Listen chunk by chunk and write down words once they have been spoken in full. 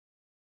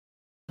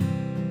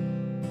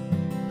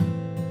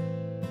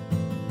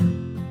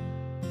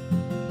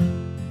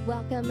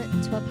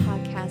Welcome to a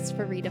podcast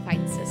for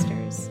Redefined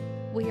Sisters.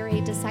 We are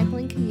a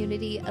discipling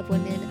community of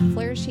women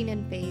flourishing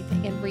in faith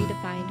and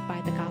redefined by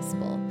the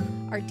gospel.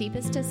 Our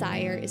deepest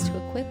desire is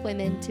to equip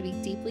women to be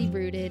deeply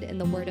rooted in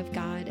the Word of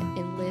God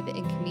and live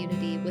in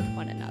community with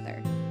one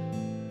another.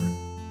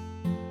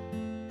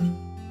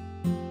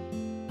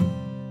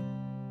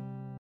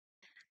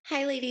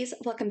 Hi, ladies.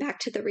 Welcome back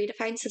to the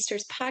Redefined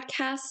Sisters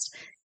podcast.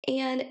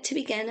 And to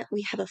begin,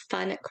 we have a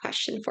fun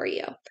question for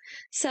you.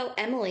 So,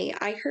 Emily,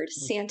 I heard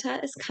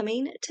Santa is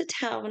coming to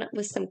town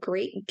with some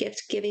great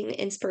gift-giving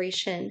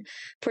inspiration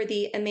for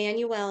the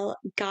Emmanuel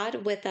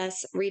God With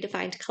Us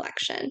Redefined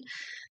collection.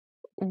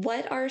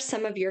 What are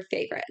some of your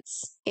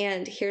favorites?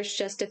 And here's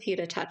just a few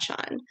to touch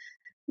on.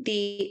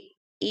 The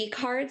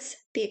e-cards,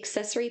 the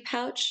accessory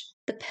pouch,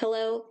 the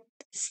pillow,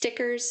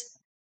 stickers,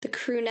 the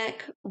crew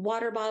neck,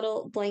 water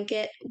bottle,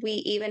 blanket. We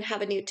even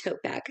have a new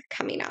tote bag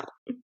coming out.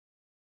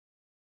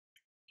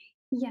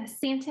 Yes,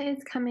 Santa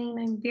is coming.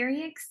 I'm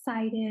very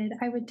excited.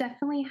 I would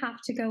definitely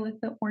have to go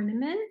with the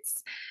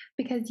ornaments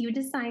because you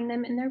design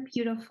them and they're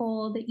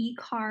beautiful. The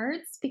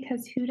e-cards,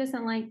 because who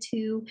doesn't like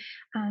to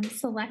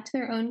select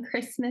their own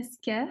Christmas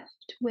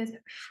gift with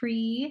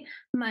free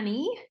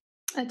money?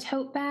 A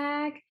tote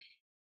bag,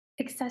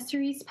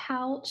 accessories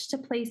pouch to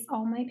place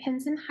all my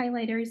pens and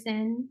highlighters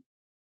in.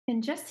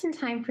 And just in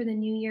time for the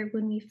new year,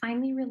 when we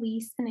finally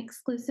release an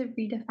exclusive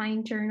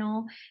Redefined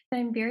journal that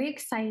I'm very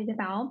excited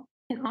about.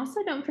 And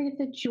also, don't forget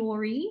the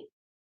jewelry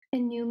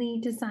and newly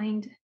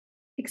designed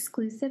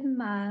exclusive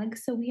mug.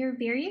 So, we are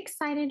very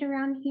excited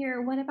around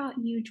here. What about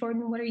you,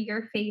 Jordan? What are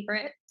your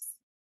favorites?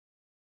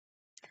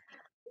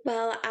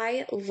 Well,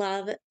 I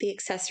love the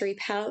accessory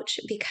pouch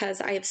because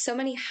I have so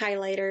many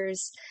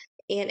highlighters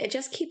and it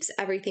just keeps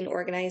everything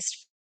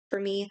organized for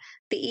me.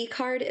 The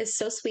e-card is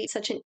so sweet,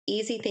 such an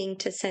easy thing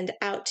to send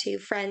out to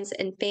friends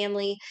and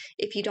family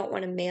if you don't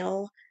want to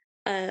mail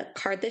a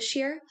card this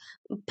year.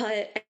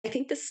 But I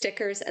think the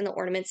stickers and the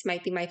ornaments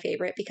might be my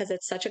favorite because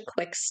it's such a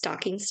quick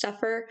stocking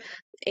stuffer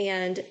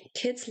and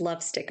kids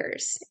love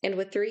stickers. And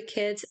with 3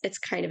 kids, it's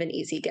kind of an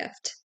easy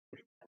gift.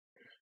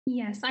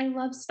 Yes, I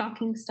love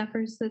stocking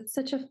stuffers. That's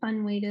such a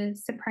fun way to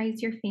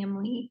surprise your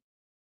family.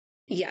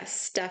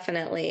 Yes,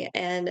 definitely.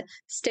 And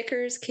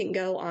stickers can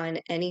go on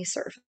any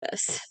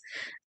surface.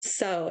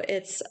 So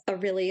it's a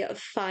really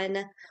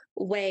fun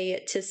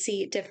way to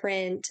see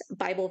different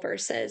Bible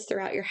verses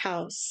throughout your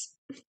house.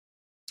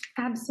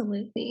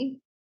 Absolutely.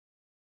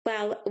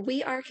 Well,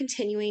 we are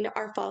continuing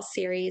our fall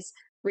series,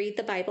 Read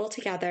the Bible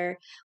Together.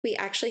 We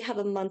actually have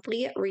a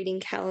monthly reading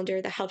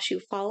calendar that helps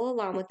you follow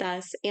along with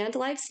us and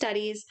live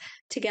studies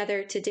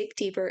together to dig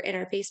deeper in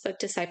our Facebook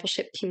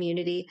discipleship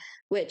community,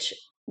 which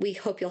we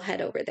hope you'll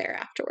head over there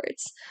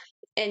afterwards.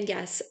 And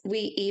yes,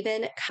 we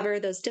even cover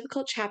those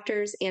difficult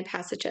chapters and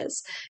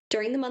passages.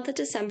 During the month of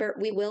December,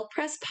 we will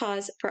press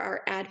pause for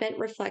our Advent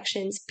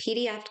Reflections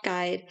PDF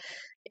guide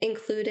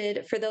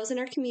included for those in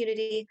our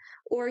community,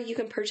 or you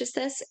can purchase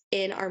this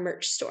in our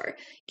merch store.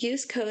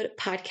 Use code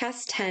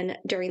podcast10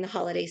 during the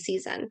holiday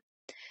season.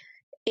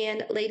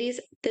 And ladies,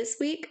 this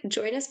week,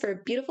 join us for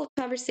a beautiful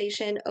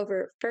conversation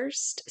over 1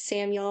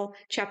 Samuel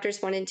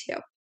chapters 1 and 2.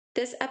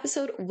 This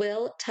episode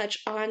will touch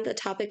on the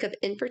topic of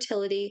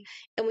infertility,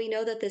 and we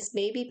know that this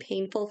may be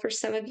painful for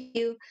some of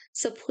you,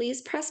 so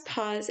please press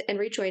pause and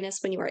rejoin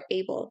us when you are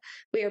able.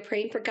 We are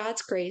praying for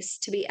God's grace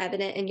to be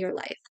evident in your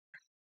life.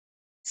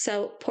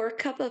 So pour a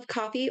cup of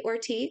coffee or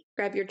tea,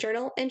 grab your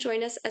journal, and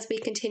join us as we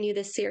continue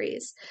this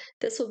series.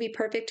 This will be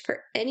perfect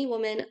for any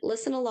woman.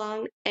 Listen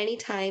along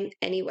anytime,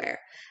 anywhere.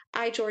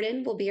 I,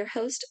 Jordan, will be your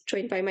host,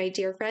 joined by my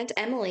dear friend,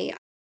 Emily.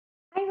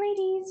 Hi,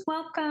 ladies.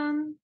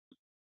 Welcome.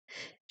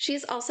 She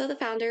is also the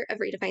founder of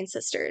Redefined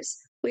Sisters.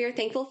 We are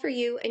thankful for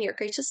you and your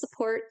gracious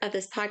support of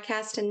this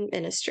podcast and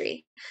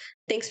ministry.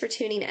 Thanks for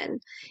tuning in.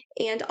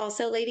 And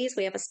also, ladies,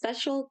 we have a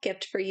special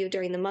gift for you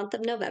during the month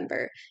of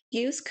November.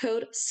 Use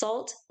code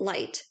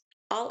SALTLIGHT,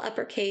 all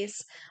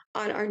uppercase,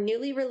 on our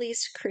newly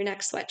released crew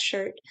neck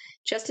sweatshirt,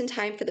 just in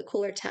time for the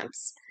cooler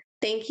temps.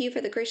 Thank you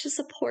for the gracious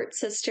support,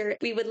 sister.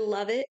 We would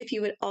love it if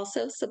you would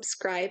also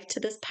subscribe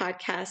to this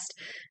podcast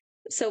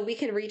so we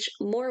can reach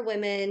more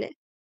women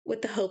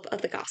with the hope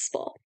of the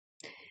gospel.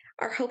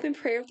 Our hope and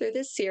prayer through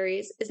this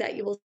series is that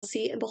you will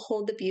see and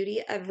behold the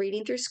beauty of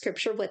reading through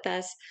scripture with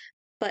us,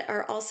 but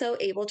are also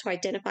able to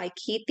identify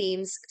key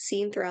themes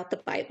seen throughout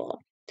the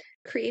Bible: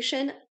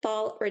 creation,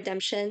 fall,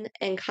 redemption,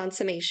 and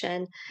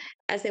consummation,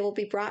 as they will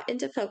be brought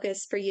into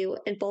focus for you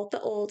in both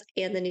the Old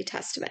and the New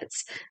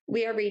Testaments.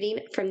 We are reading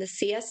from the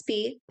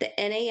CSB, the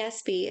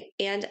NASB,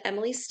 and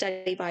Emily's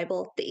Study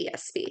Bible, the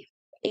ESV.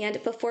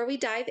 And before we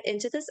dive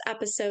into this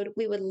episode,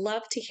 we would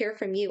love to hear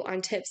from you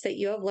on tips that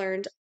you have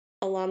learned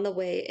along the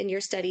way in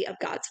your study of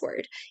God's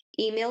Word.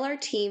 Email our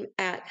team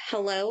at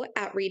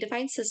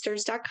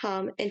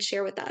hello@redefinedsisters.com and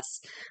share with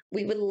us.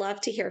 We would love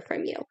to hear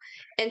from you.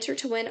 Enter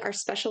to win our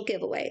special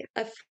giveaway,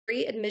 a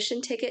free admission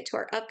ticket to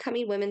our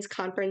upcoming women's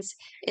conference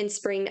in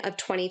spring of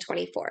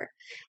 2024.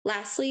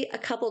 Lastly, a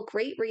couple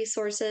great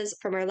resources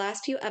from our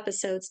last few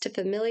episodes to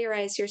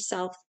familiarize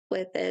yourself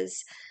with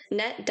is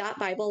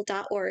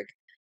net.bible.org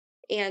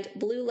and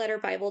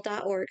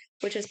blueletterbible.org,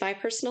 which is my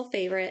personal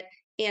favorite,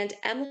 and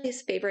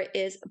Emily's favorite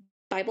is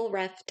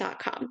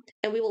BibleRef.com.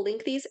 And we will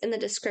link these in the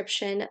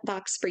description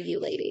box for you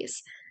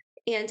ladies.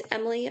 And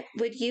Emily,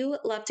 would you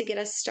love to get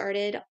us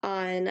started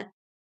on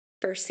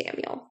 1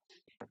 Samuel?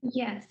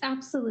 Yes,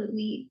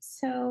 absolutely.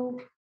 So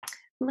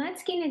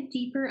let's gain a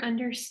deeper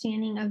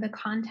understanding of the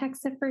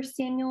context of 1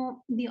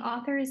 Samuel. The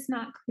author is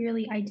not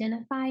clearly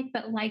identified,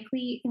 but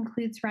likely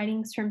includes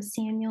writings from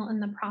Samuel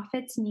and the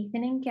prophets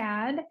Nathan and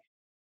Gad,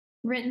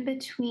 written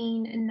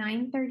between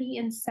 930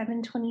 and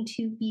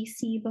 722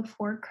 BC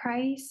before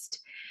Christ.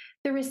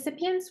 The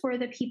recipients were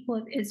the people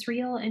of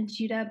Israel and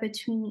Judah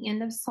between the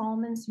end of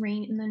Solomon's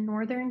reign and the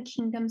northern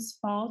kingdom's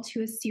fall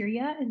to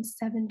Assyria in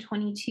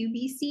 722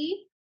 BC.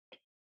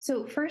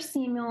 So, 1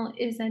 Samuel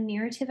is a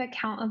narrative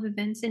account of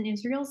events in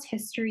Israel's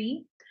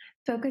history,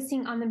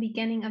 focusing on the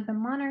beginning of the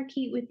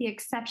monarchy, with the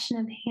exception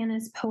of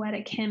Hannah's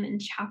poetic hymn in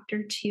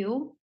chapter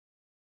 2.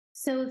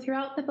 So,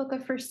 throughout the book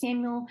of 1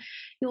 Samuel,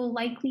 you'll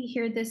likely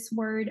hear this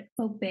word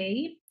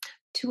obey.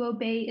 To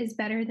obey is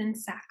better than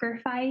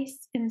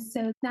sacrifice. And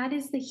so that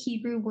is the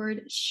Hebrew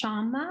word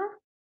shama.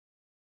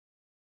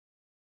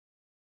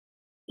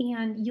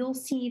 And you'll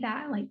see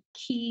that like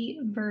key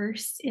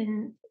verse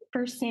in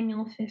 1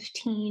 Samuel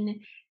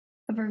 15,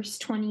 verse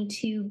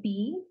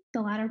 22b,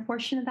 the latter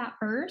portion of that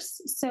verse.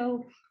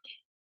 So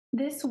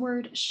this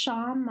word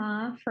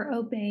shama for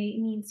obey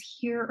means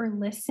hear or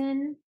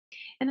listen.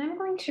 And I'm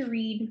going to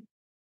read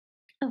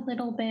a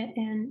little bit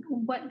and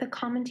what the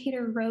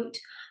commentator wrote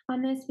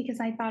on this because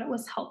I thought it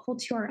was helpful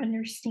to our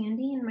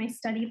understanding in my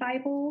study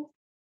Bible.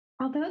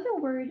 Although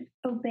the word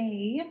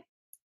obey,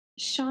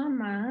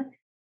 shama,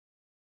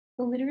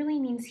 literally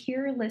means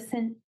hear or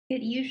listen,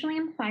 it usually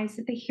implies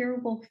that the hearer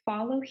will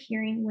follow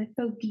hearing with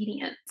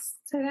obedience.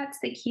 So that's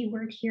the key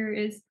word here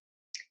is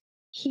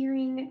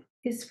hearing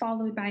is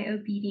followed by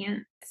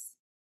obedience.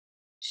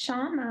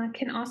 Shama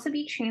can also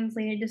be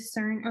translated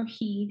discern or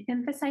heed,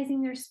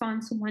 emphasizing the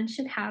response one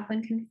should have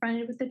when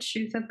confronted with the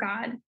truth of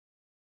God.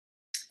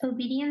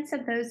 Obedience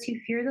of those who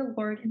fear the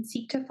Lord and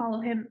seek to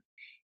follow him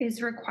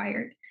is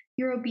required.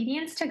 Your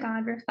obedience to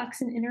God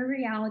reflects an inner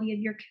reality of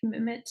your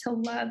commitment to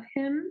love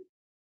him.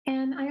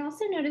 And I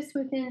also noticed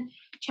within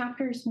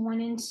chapters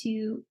 1 and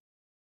 2,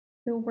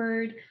 the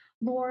word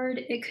Lord,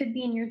 it could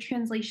be in your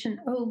translation,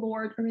 oh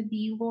Lord, or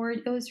the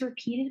Lord. It was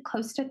repeated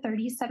close to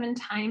 37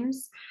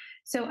 times.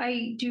 So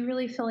I do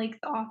really feel like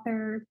the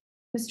author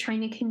was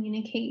trying to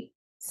communicate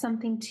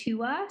something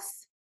to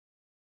us.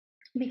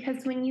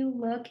 Because when you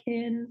look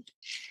in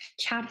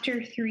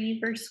chapter 3,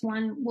 verse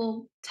 1,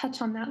 we'll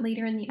touch on that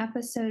later in the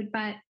episode,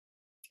 but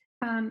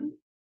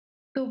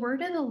the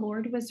word of the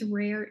Lord was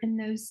rare in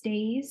those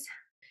days.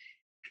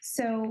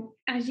 So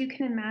as you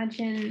can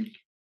imagine,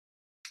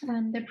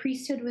 the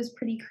priesthood was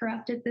pretty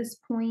corrupt at this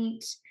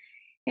point.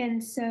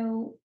 And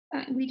so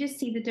we just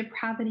see the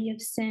depravity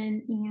of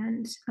sin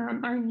and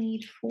our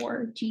need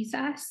for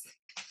Jesus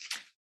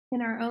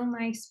in our own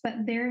lives,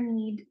 but their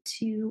need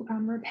to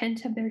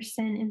repent of their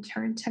sin and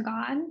turn to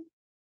God.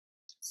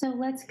 So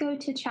let's go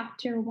to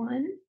chapter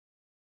 1.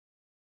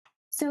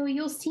 So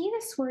you'll see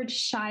this word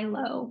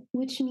Shiloh,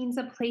 which means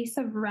a place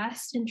of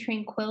rest and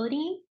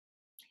tranquility.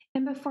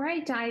 And before I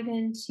dive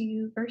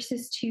into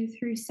verses 2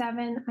 through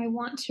 7, I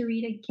want to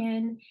read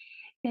again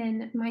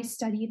in my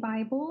study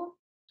Bible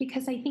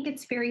because I think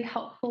it's very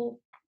helpful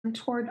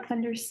toward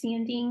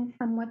understanding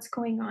what's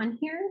going on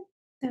here.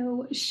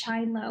 So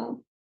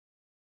Shiloh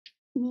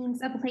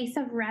means a place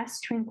of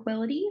rest,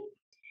 tranquility.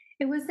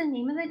 It was the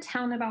name of the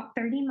town about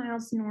 30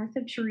 miles north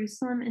of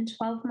Jerusalem and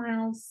 12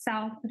 miles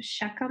south of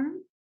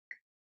Shechem,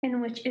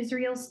 in which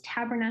Israel's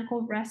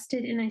tabernacle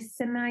rested in a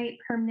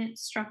semi-permanent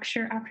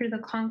structure after the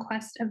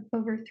conquest of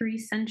over 3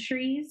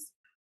 centuries.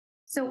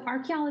 So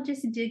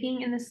archaeologists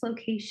digging in this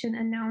location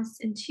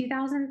announced in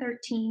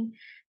 2013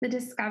 the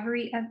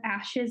discovery of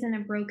ashes in a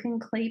broken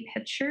clay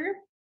pitcher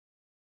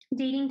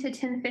dating to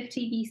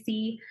 1050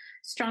 BC,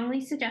 strongly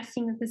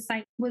suggesting that the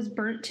site was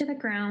burnt to the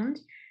ground.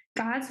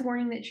 God's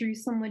warning that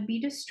Jerusalem would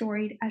be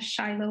destroyed as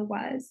Shiloh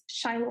was.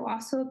 Shiloh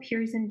also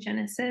appears in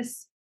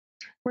Genesis,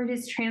 where it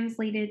is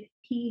translated,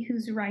 he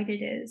whose right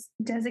it is,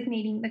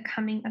 designating the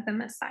coming of the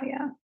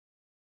Messiah.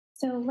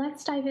 So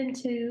let's dive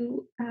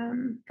into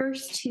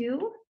verse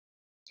 2.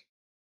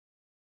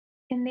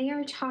 And they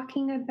are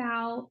talking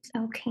about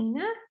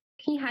Elkanah.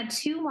 He had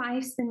 2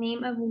 wives. The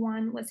name of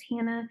one was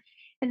Hannah,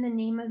 and the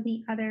name of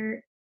the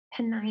other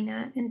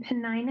Peninnah. And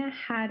Peninnah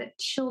had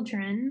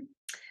children,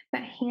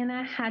 but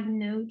Hannah had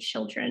no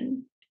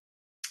children.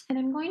 And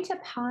I'm going to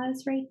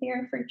pause right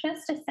there for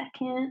just a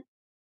second.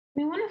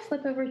 We want to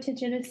flip over to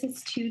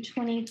Genesis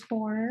 2:24.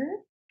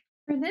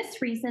 For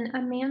this reason,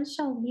 a man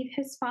shall leave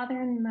his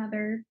father and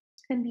mother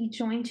and be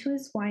joined to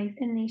his wife,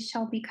 and they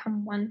shall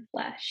become one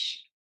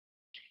flesh.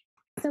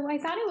 So I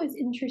thought it was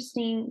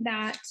interesting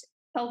that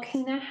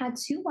Elkanah had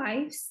 2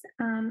 wives,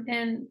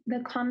 and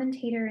the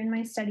commentator in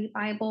my study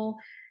Bible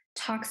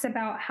talks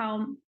about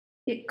how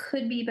it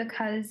could be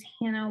because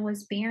Hannah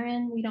was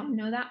barren. We don't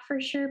know that for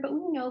sure, but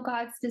we know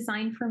God's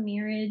design for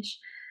marriage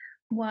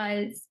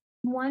was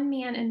one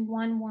man and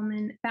one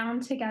woman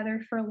bound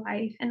together for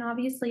life. And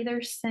obviously,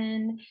 there's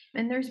sin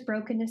and there's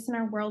brokenness in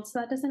our world. So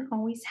that doesn't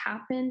always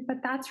happen, but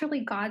that's really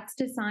God's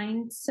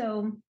design.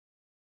 So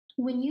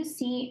when you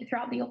see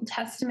throughout the Old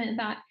Testament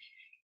that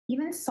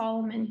even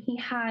Solomon, he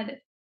had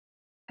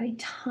a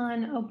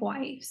ton of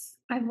wives.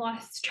 I've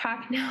lost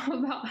track now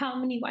about how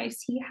many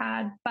wives he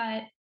had,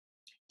 but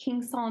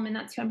King Solomon,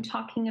 that's who I'm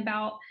talking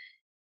about.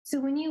 So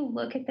when you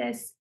look at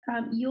this,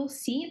 you'll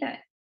see that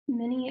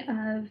many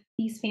of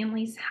these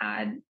families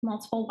had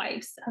multiple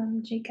wives.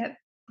 Jacob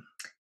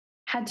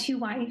had two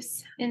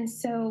wives, and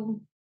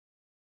so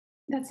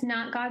that's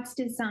not God's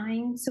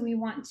design. So we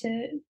want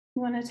to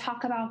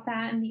talk about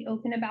that and be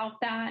open about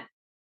that.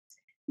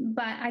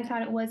 But I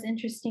thought it was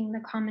interesting. The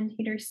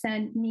commentator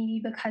said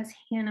maybe because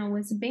Hannah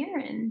was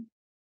barren,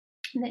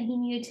 that he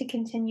needed to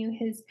continue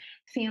his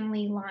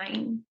family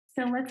line.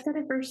 So let's go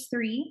to verse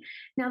 3.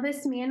 Now,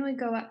 this man would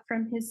go up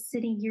from his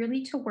city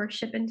yearly to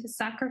worship and to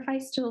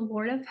sacrifice to the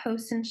Lord of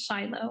hosts in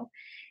Shiloh.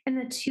 And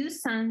the two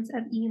sons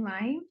of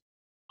Eli,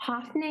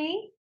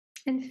 Hophni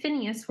and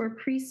Phinehas, were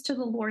priests to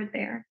the Lord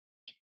there.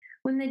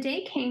 When the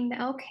day came, the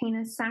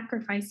Elkanah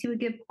sacrifice, he would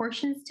give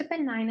portions to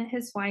Peninnah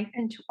his wife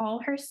and to all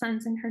her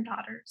sons and her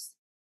daughters.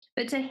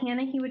 But to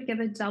Hannah he would give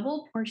a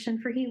double portion,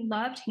 for he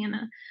loved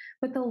Hannah,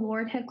 but the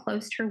Lord had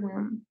closed her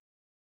womb.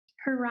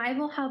 Her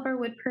rival, however,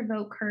 would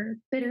provoke her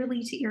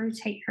bitterly to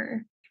irritate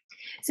her.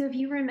 So if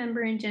you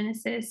remember in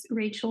Genesis,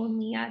 Rachel and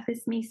Leah,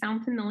 this may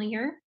sound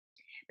familiar,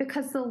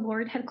 because the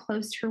Lord had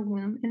closed her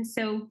womb. And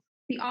so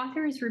the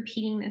author is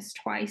repeating this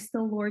twice.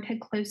 The Lord had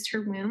closed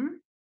her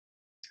womb.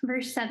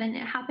 Verse 7,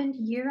 it happened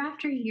year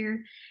after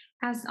year.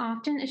 As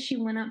often as she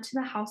went up to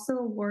the house of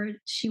the Lord,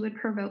 she would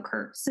provoke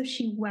her. So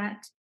she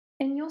wept.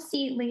 And you'll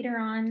see later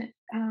on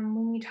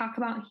when we talk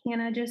about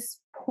Hannah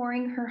just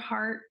pouring her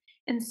heart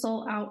and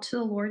soul out to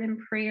the Lord in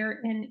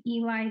prayer, and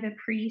Eli the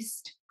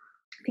priest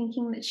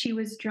thinking that she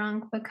was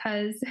drunk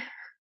because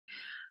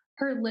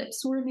her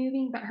lips were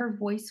moving, but her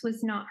voice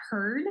was not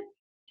heard.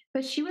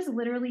 But she was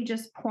literally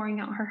just pouring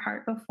out her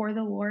heart before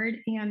the Lord.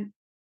 And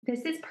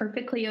this is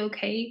perfectly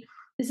okay.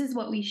 This is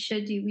what we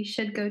should do. We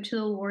should go to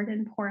the Lord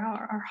and pour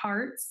out our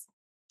hearts.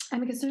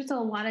 Because there's a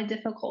lot of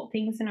difficult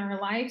things in our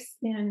lives,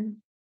 and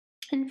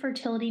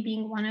infertility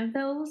being one of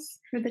those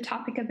for the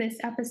topic of this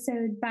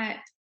episode. But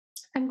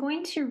I'm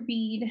going to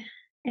read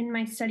in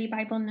my study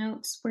Bible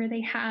notes where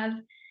they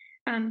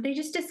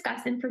just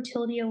discuss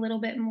infertility a little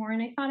bit more.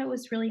 And I thought it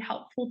was really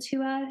helpful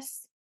to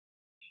us.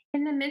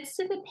 In the midst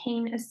of the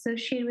pain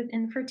associated with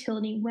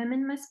infertility,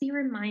 women must be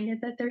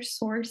reminded that their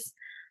source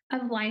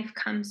of life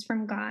comes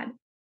from God.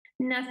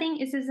 Nothing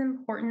is as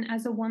important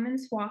as a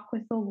woman's walk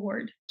with the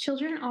Lord.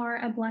 Children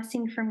are a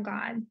blessing from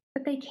God,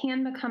 but they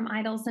can become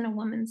idols in a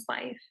woman's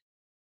life.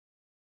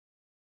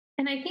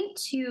 And I think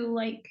too,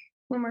 like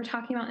when we're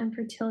talking about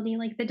infertility,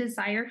 like the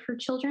desire for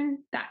children,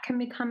 that can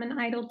become an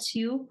idol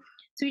too.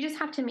 So we just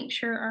have to make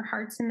sure our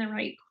heart's in the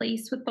right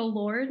place with the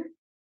Lord.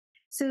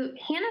 So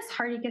Hannah's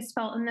heartache is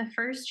felt in the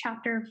first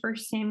chapter of 1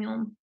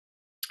 Samuel.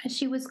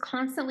 She was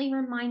constantly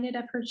reminded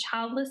of her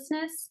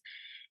childlessness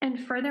and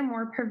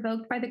furthermore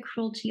provoked by the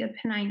cruelty of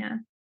Peninnah.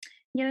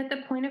 Yet at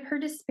the point of her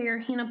despair,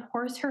 Hannah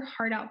pours her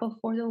heart out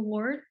before the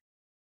Lord.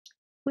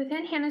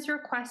 Within Hannah's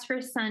request for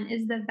a son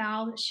is the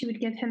vow that she would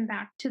give him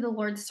back to the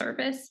Lord's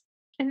service.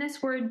 And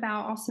this word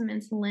vow also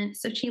means lent,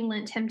 so she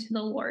lent him to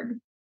the Lord.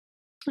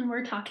 And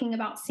we're talking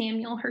about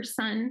Samuel, her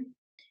son.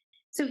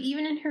 So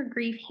even in her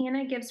grief,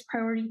 Hannah gives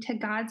priority to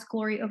God's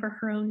glory over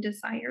her own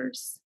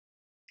desires.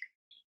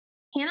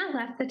 Hannah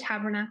left the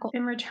tabernacle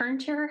and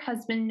returned to her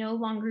husband no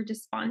longer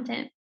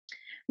despondent.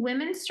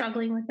 Women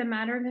struggling with the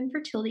matter of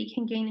infertility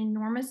can gain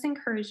enormous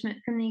encouragement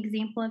from the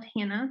example of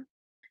Hannah,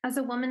 as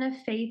a woman of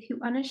faith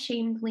who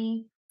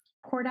unashamedly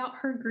poured out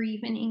her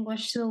grief in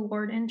English to the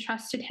Lord and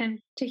trusted him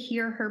to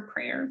hear her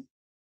prayer.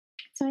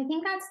 So I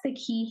think that's the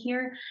key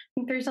here. I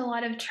think there's a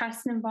lot of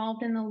trust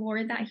involved in the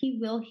Lord that he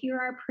will hear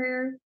our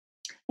prayer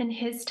and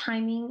his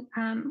timing,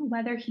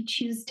 whether he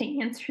chooses to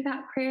answer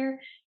that prayer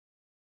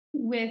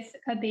with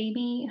a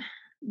baby,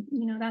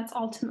 that's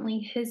ultimately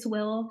his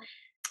will,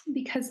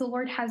 because the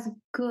Lord has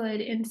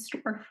good in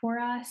store for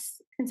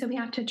us. And so we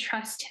have to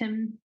trust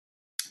him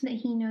that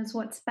he knows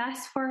what's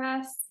best for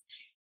us.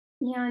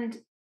 And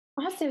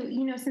also,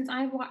 since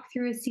I've walked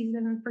through a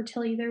season of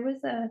infertility, there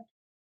was a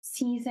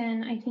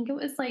season, I think it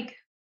was like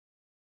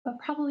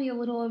probably a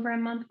little over a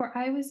month, where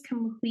I was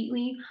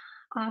completely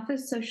off of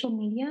social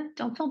media.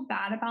 Don't feel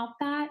bad about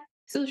that.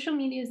 Social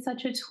media is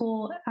such a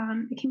tool.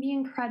 It can be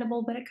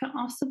incredible, but it can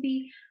also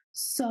be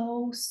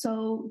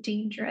so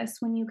dangerous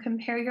when you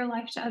compare your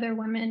life to other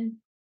women.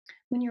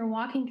 When you're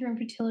walking through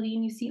infertility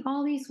and you see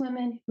all these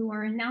women who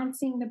are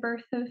announcing the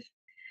birth of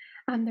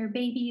their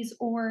babies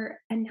or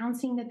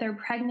announcing that they're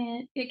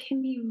pregnant, it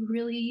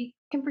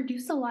can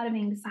produce a lot of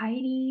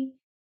anxiety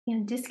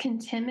and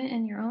discontentment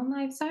in your own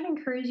life. So I'd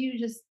encourage you to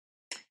just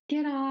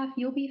get off.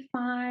 You'll be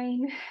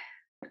fine.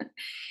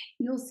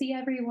 You'll see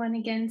everyone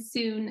again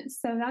soon.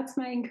 So that's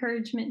my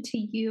encouragement to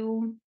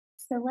you.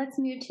 So let's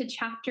move to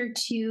chapter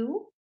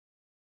 2.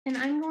 And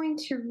I'm going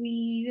to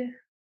read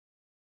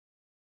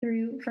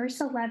through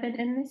verse 11,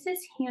 and this is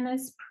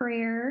Hannah's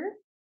prayer.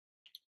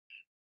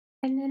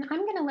 And then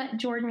I'm going to let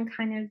Jordan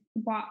kind of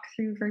walk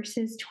through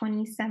verses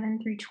 27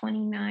 through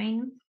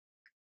 29.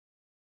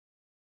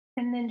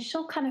 And then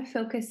she'll kind of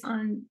focus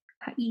on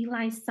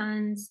Eli's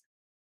sons,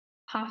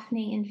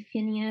 Hophni and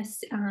Phinehas,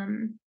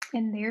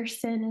 and their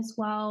sin as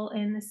well,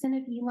 and the sin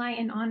of Eli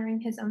in honoring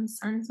his own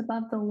sons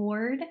above the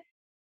Lord.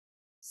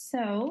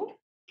 So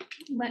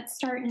let's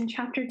start in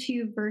chapter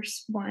 2,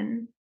 verse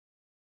 1.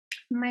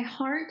 My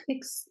heart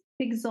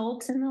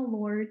exults in the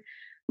Lord.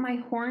 My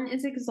horn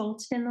is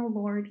exalted in the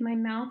Lord. My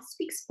mouth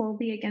speaks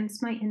boldly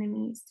against my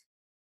enemies.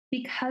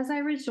 Because I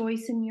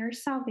rejoice in your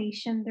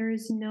salvation, there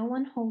is no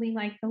one holy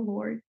like the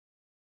Lord.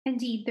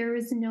 Indeed, there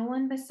is no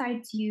one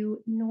besides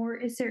you, nor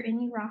is there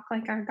any rock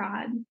like our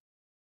God.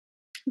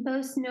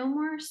 Boast no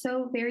more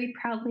so very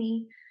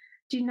proudly.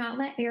 Do not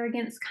let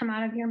arrogance come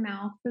out of your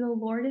mouth, for the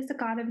Lord is a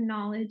God of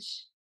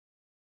knowledge.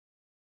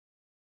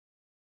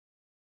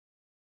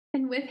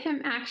 And with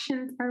him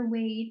actions are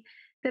weighed.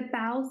 The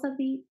bowels of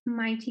the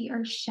mighty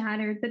are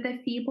shattered, but the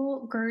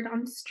feeble gird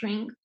on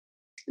strength.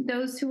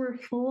 Those who were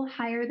full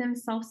hire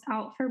themselves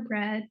out for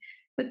bread,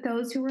 but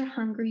those who were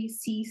hungry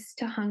cease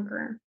to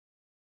hunger.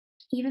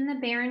 Even the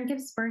barren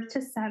gives birth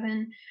to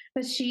 7,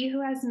 but she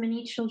who has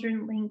many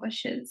children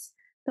languishes.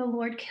 The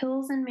Lord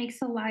kills and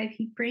makes alive.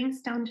 He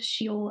brings down to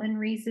Sheol and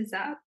raises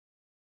up.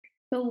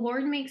 The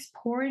Lord makes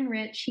poor and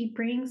rich. He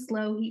brings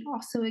low. He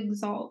also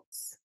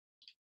exalts.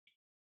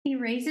 He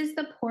raises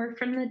the poor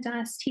from the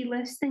dust. He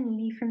lifts the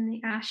needy from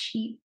the ash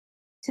heap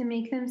to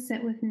make them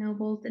sit with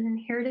nobles and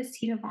inherit a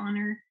seat of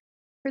honor.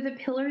 For the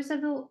pillars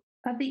of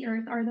the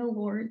earth are the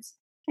Lord's,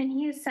 and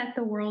he has set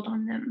the world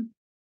on them.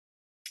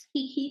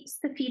 He keeps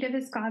the feet of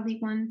his godly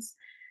ones,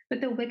 but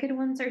the wicked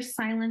ones are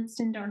silenced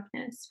in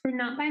darkness. For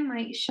not by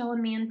might shall a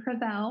man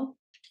prevail.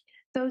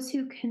 Those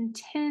who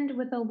contend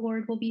with the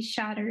Lord will be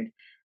shattered.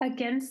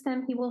 Against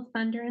them he will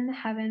thunder in the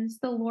heavens.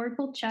 The Lord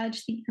will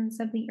judge the ends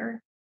of the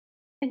earth.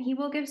 And he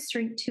will give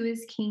strength to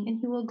his king, and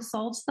he will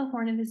exalt the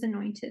horn of his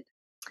anointed.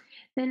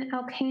 Then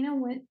Elkanah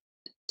went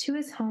to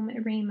his home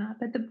at Ramah,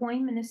 but the boy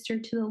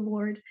ministered to the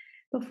Lord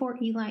before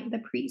Eli the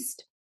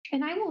priest.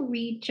 And I will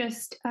read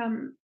just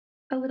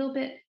a little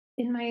bit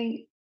in my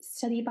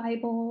study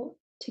Bible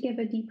to give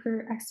a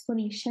deeper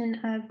explanation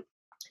of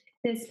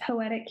this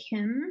poetic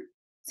hymn.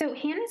 So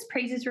Hannah's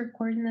praise is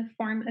recorded in the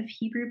form of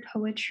Hebrew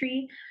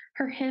poetry.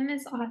 Her hymn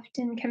is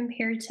often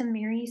compared to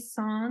Mary's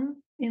song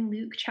in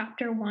Luke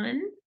chapter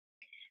 1.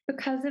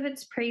 Because of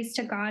its praise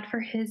to God for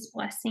his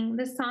blessing,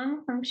 the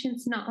song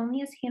functions not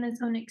only as Hannah's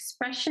own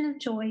expression of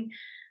joy,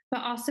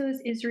 but also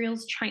as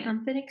Israel's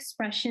triumphant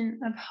expression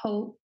of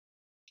hope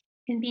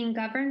in being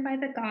governed by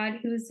the God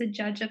who is the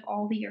judge of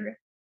all the earth.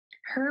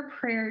 Her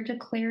prayer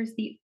declares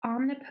the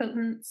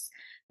omnipotence,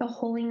 the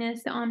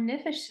holiness, the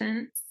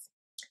omniscience,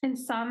 and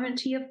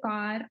sovereignty of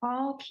God,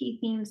 all key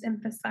themes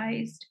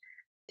emphasized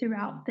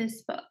throughout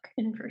this book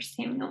in 1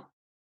 Samuel.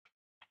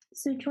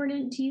 So,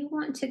 Jordan, do you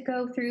want to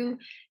go through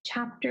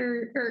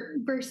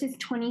verses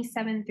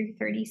 27 through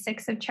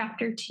 36 of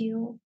chapter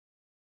 2?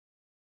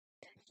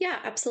 Yeah,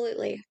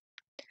 absolutely.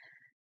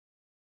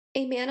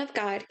 A man of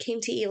God came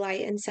to Eli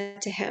and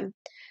said to him,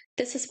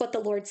 "This is what the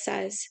Lord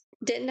says.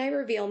 Didn't I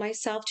reveal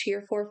myself to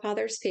your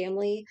forefathers'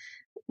 family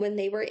when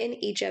they were in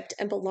Egypt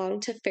and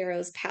belonged to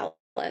Pharaoh's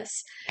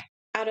palace?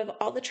 Out of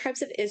all the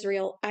tribes of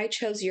Israel, I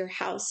chose your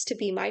house to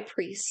be my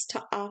priests,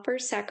 to offer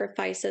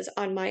sacrifices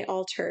on my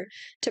altar,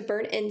 to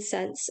burn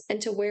incense,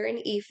 and to wear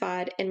an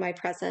ephod in my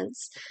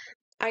presence.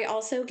 I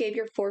also gave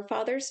your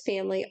forefathers'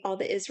 family all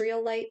the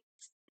Israelite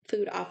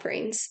food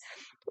offerings.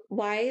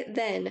 Why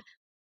then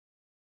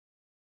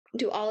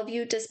do all of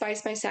you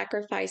despise my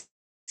sacrifices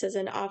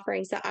and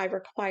offerings that I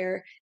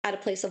require at a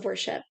place of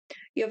worship?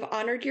 You have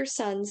honored your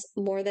sons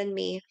more than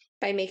me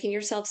by making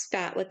yourselves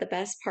fat with the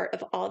best part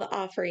of all the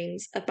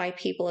offerings of my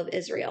people of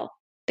Israel.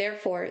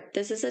 Therefore,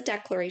 this is a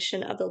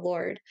declaration of the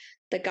Lord,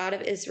 the God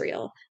of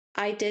Israel.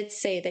 I did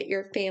say that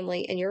your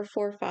family and your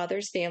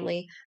forefathers'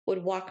 family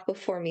would walk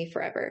before me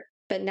forever.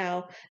 But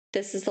now,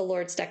 this is the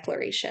Lord's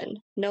declaration.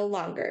 No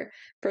longer.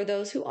 For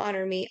those who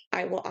honor me,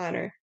 I will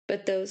honor,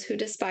 but those who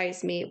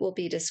despise me will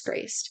be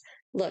disgraced.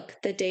 Look,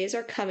 the days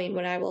are coming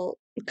when I will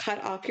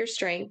cut off your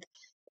strength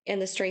and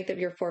the strength of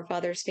your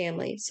forefathers'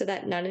 family, so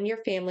that none in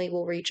your family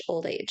will reach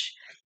old age.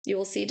 You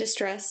will see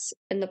distress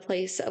in the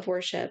place of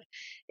worship,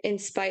 in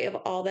spite of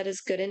all that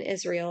is good in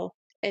Israel,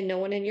 and no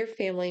one in your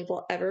family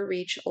will ever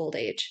reach old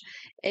age.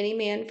 Any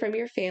man from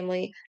your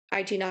family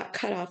I do not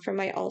cut off from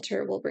my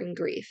altar will bring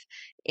grief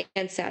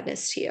and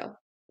sadness to you,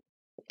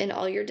 and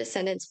all your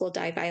descendants will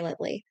die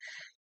violently.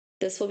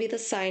 This will be the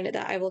sign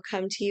that I will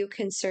come to you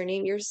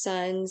concerning your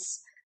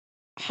sons,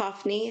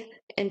 Hophni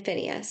and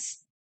Phinehas.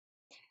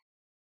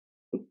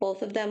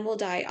 Both of them will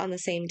die on the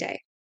same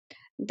day.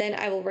 Then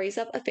I will raise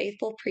up a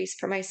faithful priest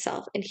for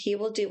myself, and he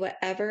will do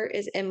whatever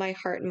is in my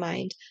heart and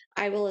mind.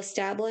 I will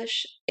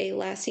establish a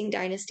lasting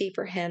dynasty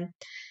for him,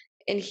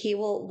 and he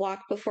will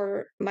walk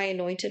before my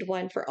anointed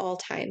one for all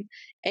time.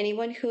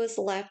 Anyone who is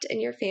left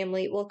in your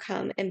family will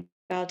come and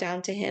bow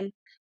down to him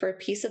for a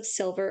piece of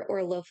silver or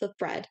a loaf of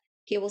bread,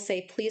 he will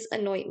say, "Please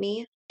anoint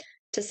me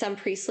to some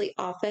priestly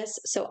office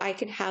so I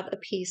can have a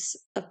piece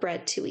of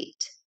bread to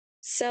eat."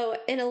 So,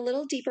 in a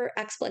little deeper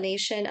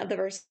explanation of the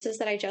verses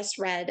that I just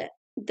read,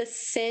 the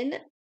sin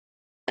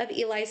of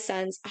Eli's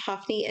sons,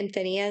 Hophni and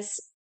Phinehas,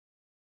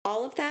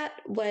 all of that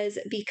was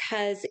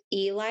because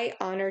Eli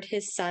honored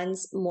his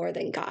sons more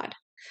than God.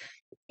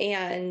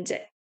 And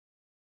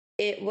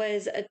it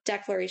was a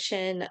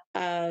declaration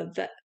of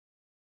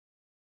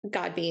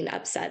God being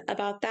upset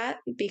about that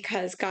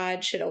because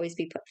God should always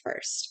be put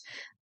first.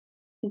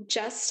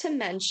 Just to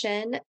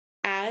mention,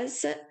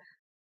 as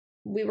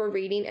we were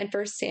reading in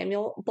 1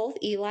 Samuel, both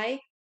Eli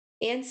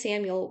and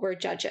Samuel were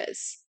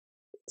judges.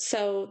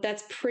 So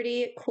that's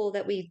pretty cool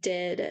that we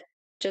did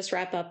just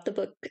wrap up the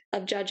book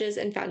of Judges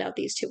and found out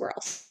these two were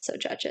also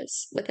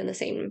judges within the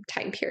same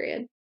time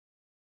period.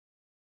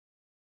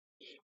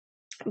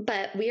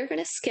 But we are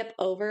going to skip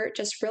over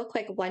just real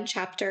quick one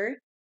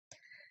chapter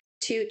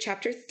to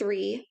chapter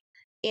 3,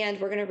 and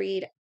we're going to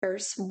read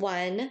verse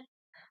 1.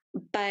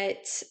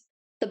 But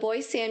the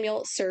boy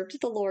Samuel served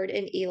the Lord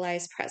in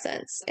Eli's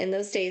presence. In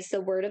those days,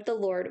 the word of the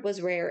Lord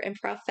was rare and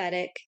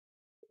prophetic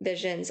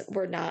visions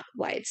were not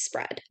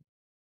widespread.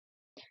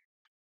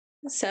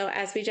 So,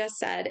 as we just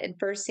said in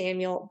 1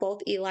 Samuel,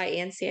 both Eli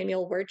and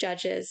Samuel were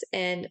judges,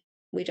 and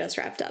we just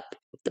wrapped up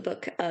the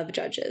book of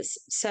Judges.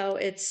 So,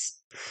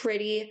 it's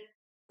pretty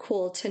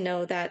cool to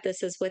know that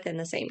this is within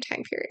the same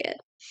time period.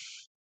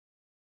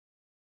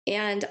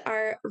 And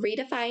our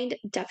redefined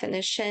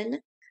definition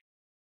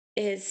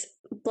is: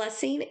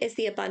 blessing is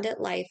the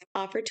abundant life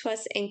offered to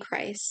us in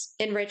Christ,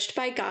 enriched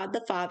by God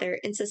the Father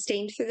and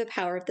sustained through the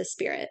power of the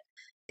Spirit.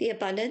 The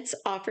abundance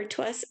offered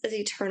to us is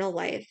eternal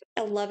life,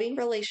 a loving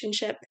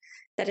relationship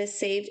that has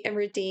saved and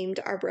redeemed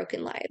our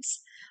broken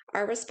lives.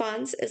 Our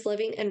response is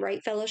living in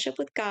right fellowship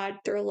with God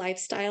through a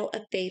lifestyle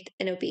of faith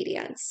and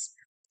obedience.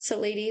 So,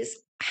 ladies,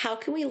 how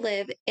can we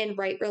live in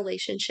right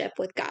relationship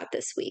with God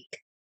this week?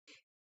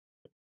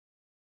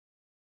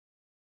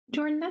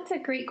 Jordan, that's a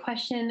great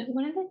question.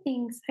 One of the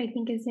things I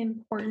think is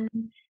important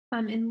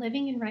in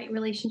living in right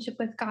relationship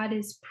with God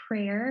is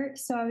prayer.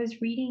 So I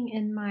was reading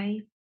in my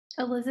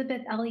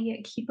Elizabeth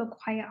Elliot Keep a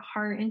Quiet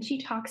Heart, and she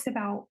talks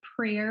about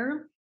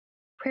prayer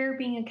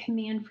being a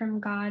command from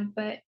God,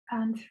 but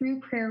through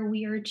prayer,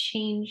 we are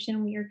changed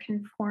and we are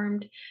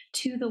conformed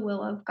to the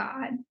will of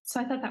God. So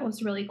I thought that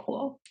was really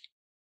cool.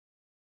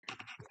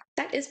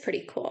 That is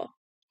pretty cool.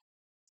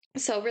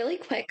 So, really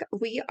quick,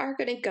 we are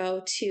going to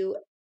go to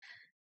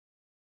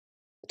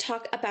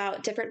talk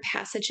about different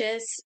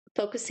passages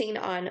focusing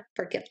on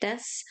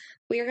forgiveness.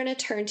 We are going to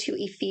turn to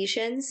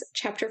Ephesians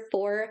chapter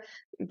 4,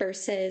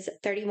 verses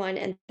 31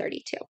 and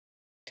 32.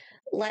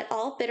 Let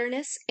all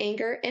bitterness,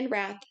 anger, and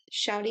wrath,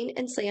 shouting,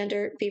 and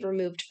slander be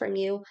removed from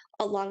you,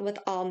 along with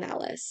all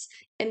malice.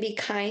 And be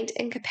kind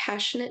and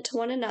compassionate to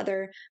one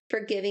another,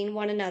 forgiving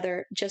one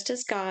another, just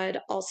as God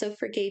also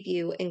forgave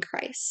you in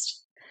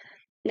Christ.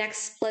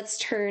 Next, let's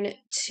turn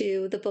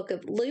to the book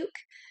of Luke,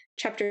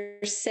 chapter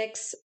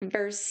 6,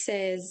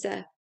 verses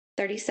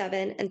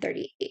 37 and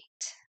 38.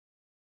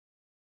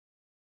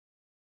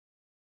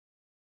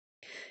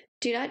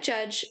 Do not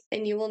judge,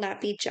 and you will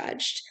not be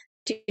judged.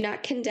 Do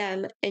not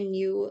condemn, and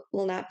you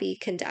will not be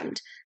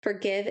condemned.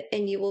 Forgive,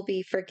 and you will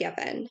be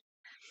forgiven.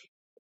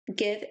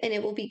 Give, and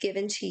it will be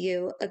given to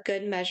you. A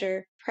good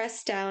measure,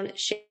 pressed down,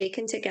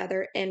 shaken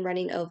together, and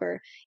running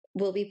over,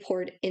 will be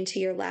poured into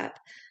your lap.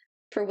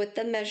 For with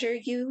the measure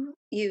you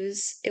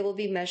use, it will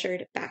be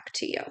measured back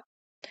to you.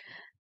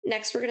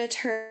 Next, we're going to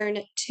turn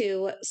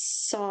to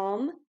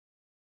Psalm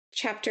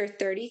chapter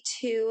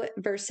 32,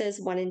 verses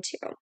 1 and 2.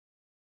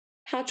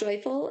 How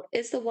joyful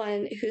is the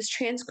one whose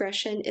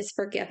transgression is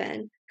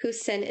forgiven,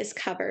 whose sin is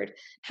covered.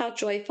 How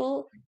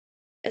joyful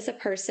is a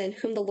person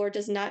whom the Lord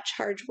does not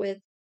charge with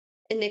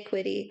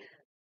iniquity,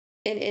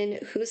 and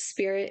in whose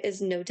spirit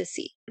is no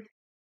deceit.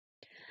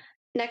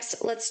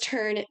 Next, let's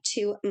turn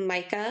to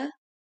Micah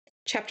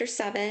chapter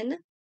 7,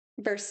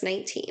 verse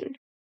 19.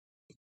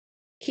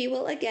 He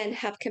will again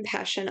have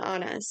compassion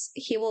on us.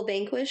 He will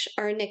vanquish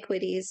our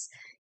iniquities.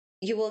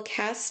 You will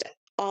cast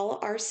all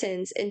our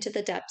sins into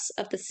the depths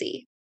of the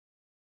sea.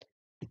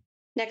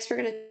 Next, we're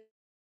going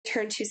to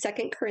turn to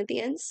 2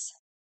 Corinthians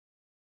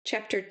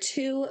chapter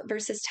 2,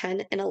 verses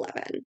 10 and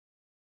 11.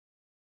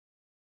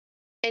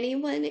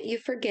 Anyone you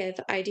forgive,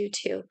 I do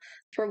too.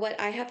 For what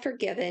I have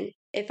forgiven,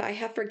 if I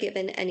have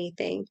forgiven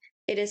anything,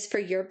 it is for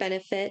your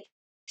benefit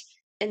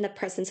in the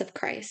presence of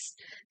Christ,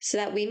 so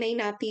that we may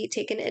not be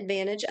taken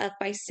advantage of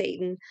by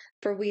Satan,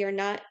 for we are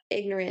not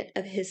ignorant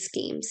of his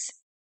schemes.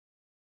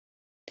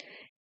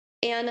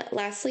 And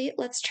lastly,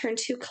 let's turn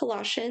to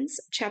Colossians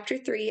chapter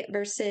 3,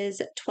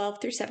 verses 12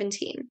 through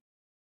 17.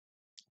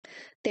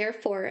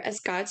 Therefore, as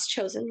God's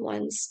chosen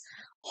ones,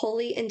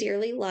 holy and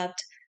dearly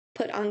loved,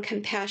 put on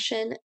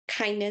compassion,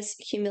 kindness,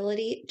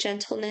 humility,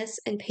 gentleness,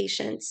 and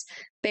patience,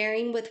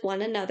 bearing with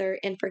one another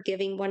and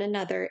forgiving one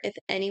another if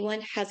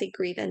anyone has a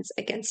grievance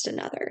against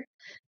another.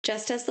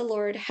 Just as the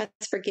Lord has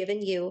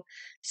forgiven you,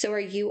 so are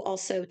you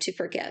also to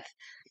forgive.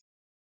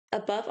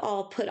 Above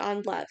all, put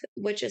on love,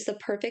 which is the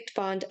perfect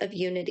bond of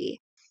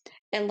unity.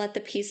 And let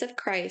the peace of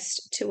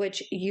Christ, to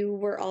which you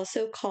were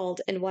also called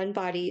in one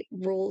body,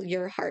 rule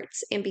your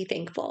hearts, and be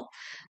thankful.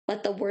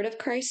 Let the word of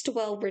Christ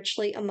dwell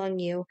richly among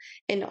you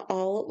in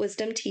all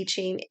wisdom,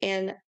 teaching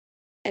and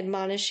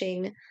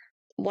admonishing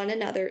one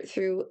another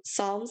through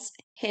psalms,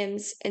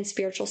 hymns, and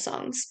spiritual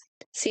songs,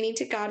 singing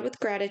to God with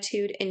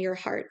gratitude in your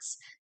hearts.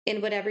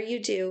 And whatever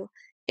you do,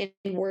 in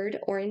word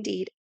or in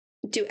deed,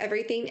 do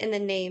everything in the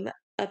name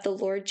of the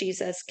Lord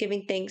Jesus,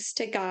 giving thanks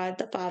to God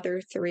the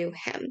Father through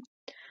him.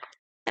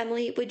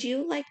 Emily, would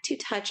you like to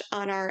touch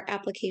on our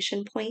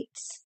application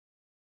points?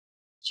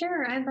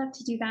 Sure, I'd love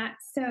to do that.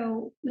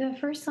 So, the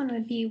first one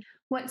would be,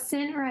 what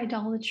sin or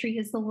idolatry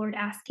is the Lord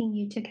asking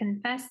you to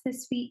confess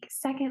this week?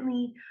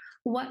 Secondly,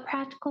 what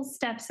practical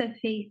steps of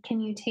faith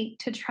can you take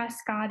to trust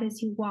God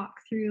as you walk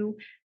through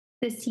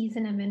the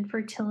season of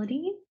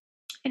infertility?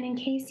 And in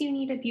case you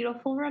need a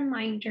beautiful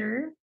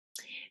reminder,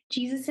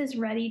 Jesus is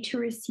ready to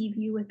receive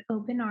you with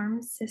open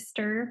arms,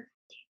 sister.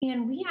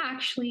 And we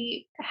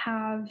actually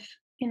have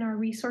in our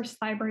resource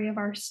library of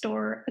our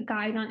store a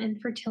guide on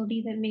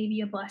infertility that may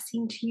be a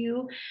blessing to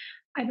you.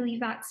 I believe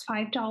that's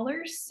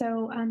 $5.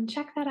 So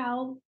check that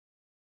out.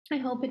 I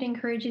hope it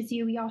encourages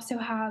you. We also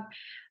have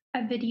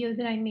a video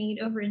that I made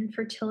over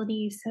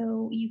infertility,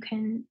 so you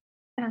can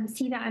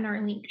see that in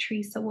our link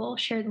tree. So we'll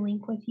share the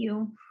link with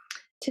you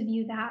to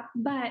view that.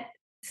 But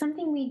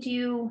something we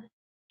do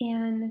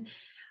in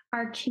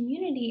our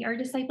community, our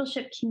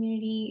discipleship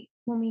community,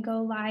 when we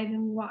go live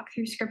and we walk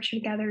through scripture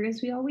together,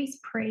 is we always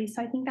pray.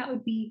 So I think that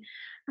would be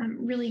a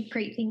really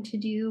great thing to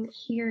do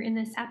here in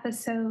this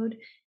episode.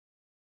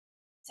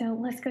 So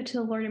let's go to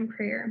the Lord in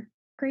prayer.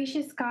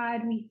 Gracious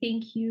God, we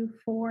thank you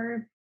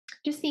for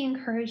just the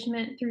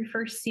encouragement through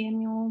 1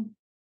 Samuel.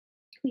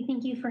 We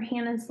thank you for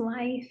Hannah's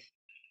life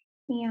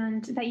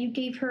and that you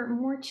gave her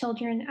more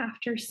children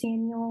after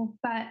Samuel,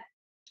 but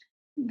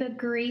the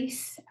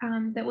grace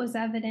that was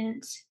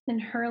evident in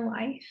her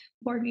life.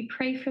 Lord, we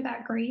pray for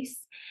that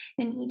grace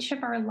in each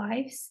of our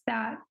lives,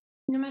 that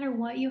no matter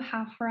what you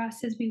have for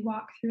us as we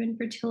walk through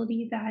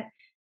infertility, that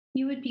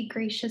you would be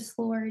gracious,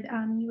 Lord.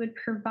 You would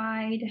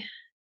provide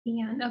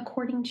and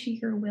according to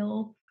your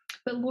will.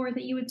 But Lord,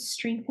 that you would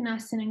strengthen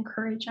us and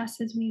encourage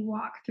us as we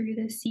walk through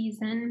this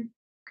season.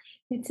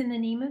 It's in the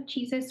name of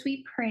Jesus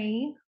we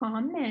pray.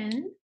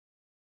 Amen.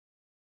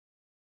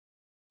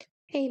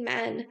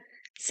 Amen.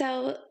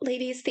 So,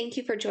 ladies, thank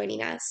you for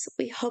joining us.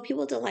 We hope you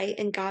will delight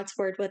in God's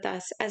word with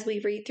us as we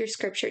read through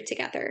scripture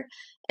together.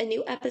 A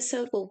new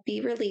episode will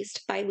be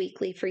released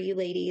bi-weekly for you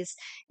ladies,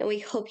 and we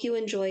hope you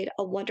enjoyed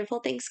a wonderful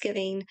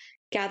Thanksgiving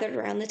gathered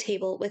around the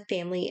table with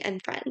family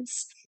and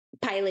friends.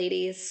 Bye,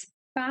 ladies.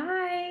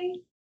 Bye.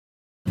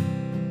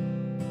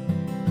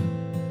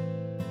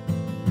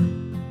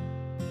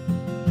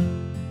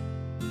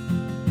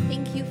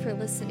 Thank you for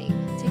listening.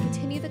 To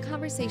continue the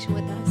conversation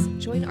with us,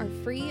 join our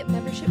free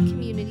membership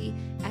community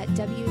at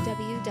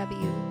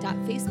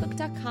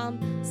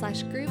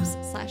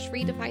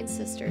www.facebook.com/groups/redefined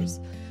sisters.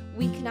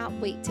 We cannot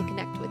wait to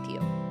connect with you.